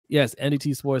Yes,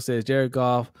 NDT Sports says Jared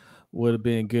Goff would have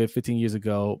been good 15 years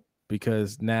ago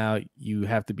because now you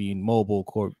have to be mobile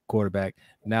quarterback.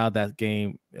 Now that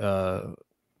game,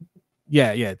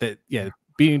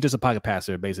 being just a pocket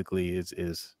passer basically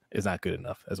is not good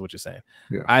enough. That's what you're saying.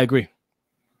 Yeah. I agree.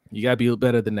 You gotta be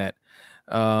better than that.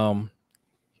 I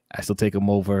still take him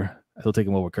over.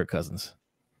 Kirk Cousins.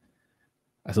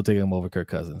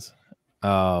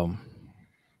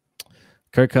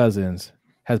 Kirk Cousins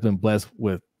has been blessed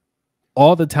with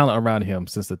all the talent around him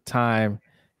since the time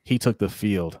he took the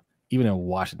field, even in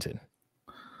Washington.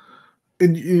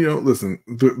 And listen,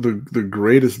 the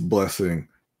greatest blessing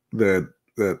that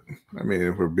I mean,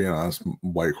 if we're being honest,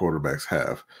 white quarterbacks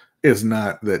have is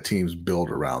not that teams build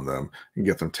around them and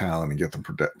get them talent and get them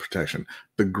protection.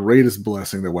 The greatest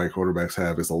blessing that white quarterbacks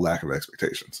have is the lack of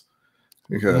expectations,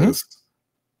 because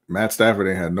Matt Stafford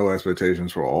ain't had no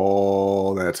expectations for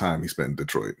all that time he spent in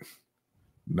Detroit.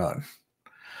 None.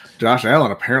 Josh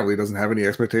Allen apparently doesn't have any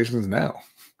expectations now.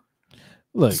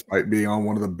 Look, despite being on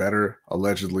one of the better,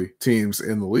 allegedly, teams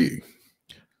in the league.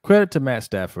 Credit to Matt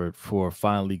Stafford for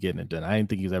finally getting it done. I didn't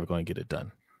think he was ever going to get it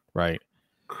done, right?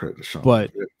 Credit to Sean.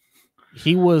 But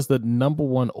he was the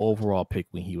 #1 overall pick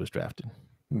when he was drafted.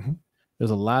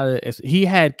 There's a lot of he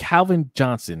had Calvin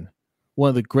Johnson, one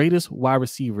of the greatest wide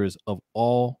receivers of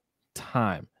all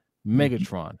time,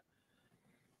 Megatron,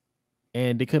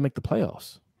 and they couldn't make the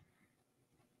playoffs.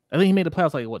 I think he made the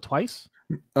playoffs like what, twice?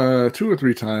 2 or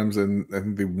 3 times, and I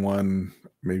think they won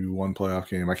maybe one playoff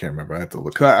game. I can't remember. I have to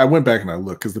look. I went back and I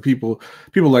looked because the people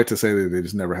like to say that they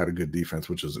just never had a good defense,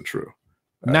 which isn't true.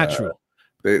 Not true.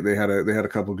 They had a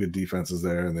couple good defenses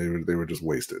there, and they were just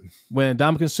wasted. When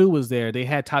Ndamukong Suh was there, they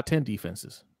had top 10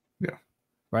 defenses. Yeah,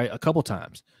 right. A couple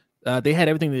times, they had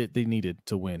everything that they needed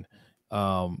to win.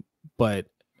 But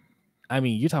I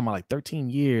mean, you're talking about like 13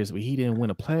 years where he didn't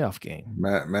win a playoff game.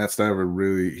 Matt Stafford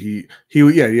really he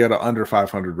had an under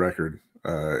 500 record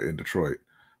in Detroit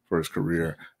for his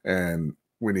career, and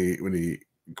when he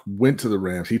went to the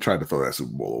Rams, he tried to throw that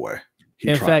Super Bowl away.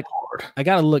 In fact, hard. I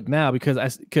gotta look now because I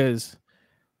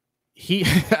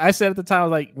said at the time,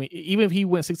 like, even if he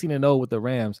went 16-0 with the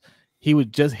Rams, he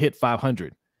would just hit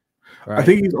 500. Right? I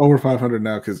think he's over 500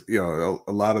 now because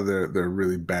a lot of their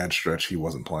really bad stretch he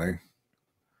wasn't playing.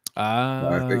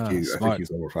 I think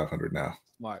he's over 500 now.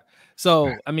 Smart.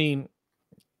 So I mean,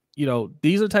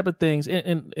 these are the type of things.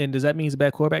 And does that mean he's a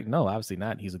bad quarterback? No, obviously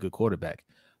not. He's a good quarterback.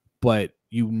 But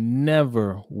you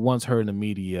never once heard in the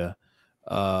media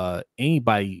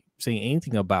anybody saying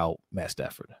anything about Matt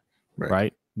Stafford,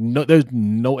 right? No, there's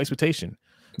no expectation.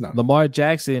 No. Lamar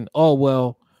Jackson. Oh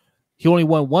well, he only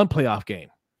won one playoff game.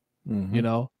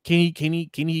 Can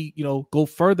he go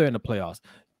further in the playoffs?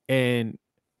 And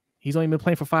he's only been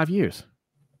playing for 5 years.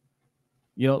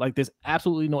 Like there's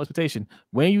absolutely no expectation.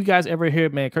 When you guys ever hear,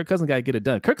 man, Kirk Cousins got to get it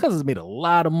done. Kirk Cousins made a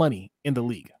lot of money in the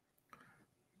league.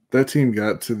 That team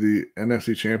got to the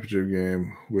NFC Championship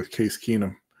game with Case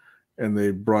Keenum, and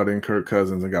they brought in Kirk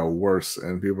Cousins and got worse.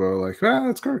 And people are like,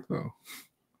 that's Kirk though.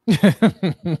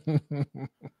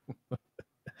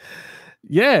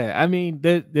 Yeah, I mean,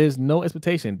 there's no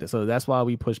expectation. So that's why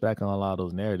we push back on a lot of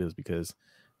those narratives, because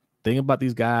think about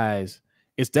these guys.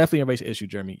 It's definitely a racial issue,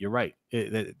 Jeremy. You're right.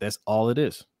 That's all it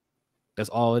is. That's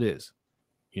all it is.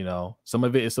 Some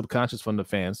of it is subconscious from the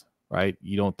fans, right?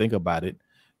 You don't think about it.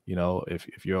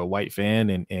 If you're a white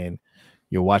fan and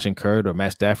you're watching Kurt or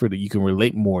Matt Stafford, you can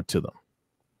relate more to them.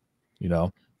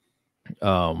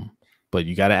 But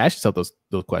you got to ask yourself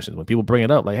those questions when people bring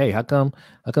it up. Like, hey, how come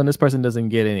this person doesn't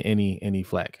get any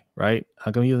flack, right?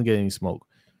 How come he doesn't get any smoke,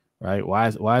 right? Why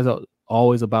is it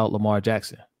always about Lamar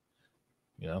Jackson?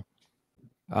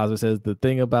 Oscar says the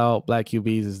thing about black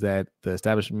QBs is that the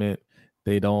establishment,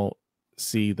 they don't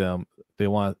see them. They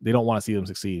don't want to see them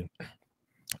succeed.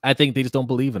 I think they just don't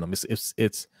believe in them. It's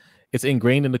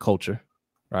ingrained in the culture,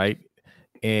 right?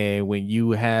 And when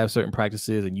you have certain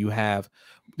practices and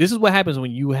this is what happens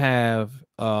when you have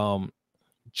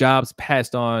jobs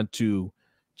passed on to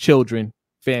children,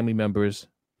 family members,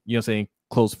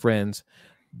 close friends.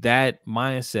 That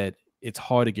mindset, it's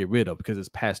hard to get rid of because it's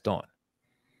passed on,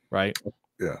 right?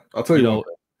 Yeah, I'll tell you.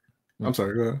 I'm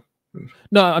sorry. Go ahead.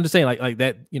 No, I'm just saying, like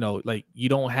that. Like you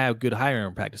don't have good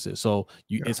hiring practices, so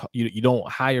you don't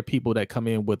hire people that come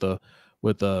in with a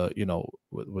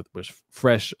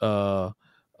fresh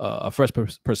a fresh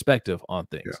perspective on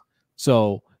things. Yeah.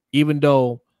 So even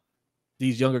though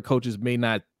these younger coaches may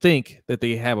not think that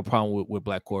they have a problem with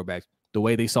black quarterbacks, the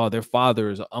way they saw their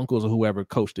fathers or uncles or whoever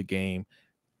coached the game,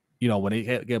 when they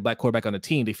get a black quarterback on the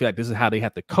team, they feel like this is how they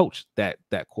have to coach that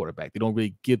quarterback. They don't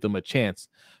really give them a chance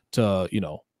to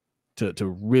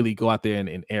really go out there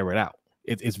and air it out.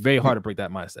 It's very hard to break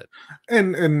that mindset.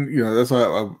 And you know, that's why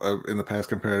I've in the past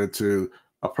compared it to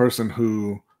a person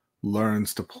who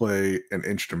learns to play an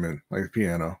instrument like the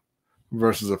piano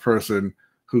versus a person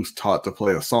who's taught to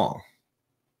play a song.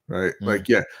 Right? Like,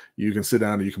 yeah, you can sit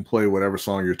down and you can play whatever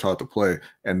song you're taught to play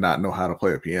and not know how to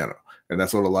play a piano. And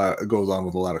that's what a lot goes on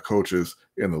with a lot of coaches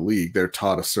in the league. They're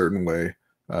taught a certain way.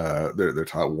 They're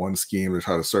taught one scheme. They're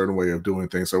taught a certain way of doing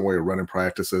things, certain way of running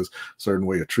practices, certain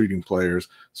way of treating players,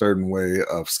 certain way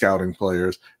of scouting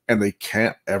players, and they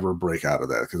can't ever break out of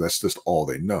that because that's just all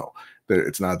they know.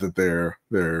 It's not that they're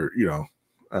you know,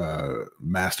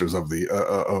 masters of the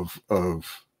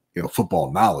of you know,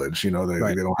 football knowledge. You know,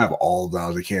 they don't have all the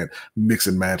knowledge. They can't mix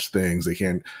and match things. They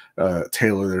can't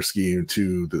tailor their scheme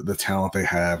to the talent they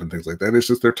have and things like that. It's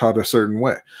just they're taught a certain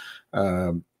way.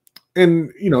 And,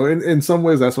 you know, in some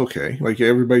ways that's okay. Like,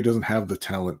 everybody doesn't have the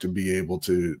talent to be able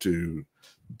to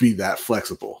be that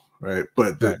flexible, right?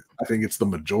 But I think it's the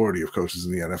majority of coaches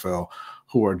in the NFL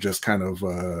who are just kind of,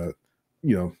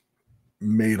 you know,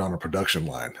 made on a production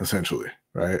line, essentially,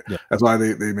 right? Yeah. That's why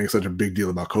they make such a big deal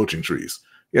about coaching trees.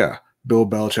 Yeah, Bill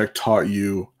Belichick taught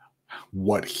you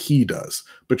what he does,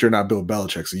 but you're not Bill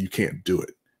Belichick, so you can't do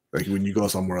it. Like, when you go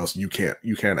somewhere else, you can't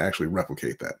actually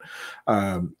replicate that.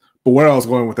 But where I was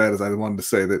going with that is I wanted to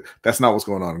say that that's not what's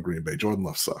going on in Green Bay. Jordan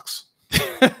Love sucks.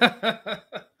 That's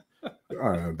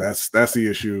the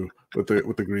issue with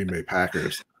the Green Bay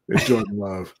Packers. Is Jordan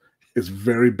Love is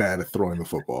very bad at throwing the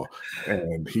football,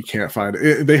 and he can't find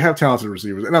it. They have talented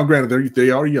receivers, and now granted they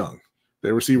are young.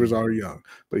 Their receivers are young,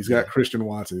 but he's got Christian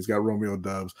Watson. He's got Romeo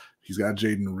Doubs. He's got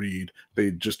Jaden Reed.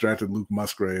 They just drafted Luke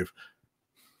Musgrave.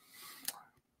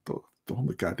 Throw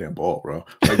the goddamn ball, bro.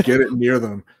 Like, get it near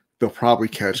them. They'll probably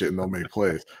catch it and they'll make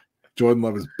plays. Jordan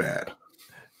Love is bad.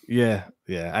 Yeah.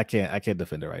 I can't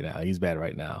defend it right now. He's bad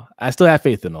right now. I still have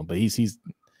faith in him, but he's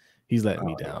letting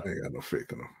me down. I ain't got no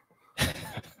faith in him.